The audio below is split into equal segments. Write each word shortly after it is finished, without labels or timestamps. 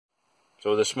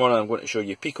So this morning I'm going to show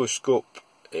you Picoscope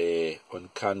on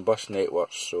CAN bus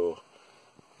networks. So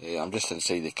I'm just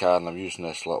inside the car and I'm using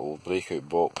this little breakout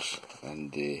box,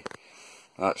 and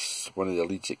that's one of the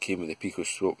leads that came with the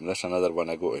Picoscope, and this is another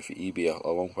one I got off eBay a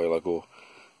long while ago.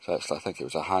 So actually I think it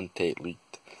was a hand-type lead.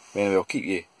 But anyway, I'll keep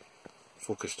you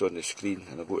focused on the screen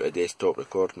and I'll go to desktop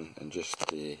recording and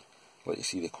just let you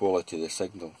see the quality of the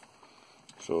signal.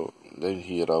 So down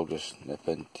here I'll just nip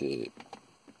into,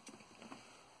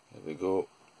 there we go,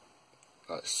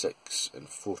 that's 6 and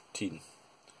 14.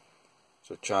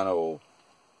 So channel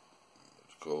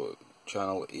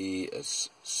A is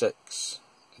 6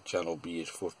 and channel B is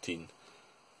 14.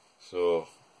 So,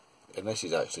 and this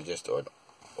is actually just on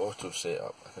auto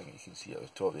setup. I think you can see at the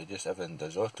top there, just everything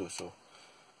does auto, so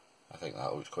I think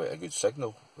that was quite a good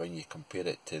signal when you compare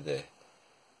it to the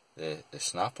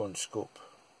snap-on scope.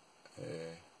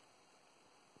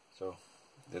 So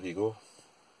there you go.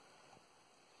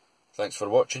 Thanks for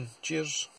watching. Cheers.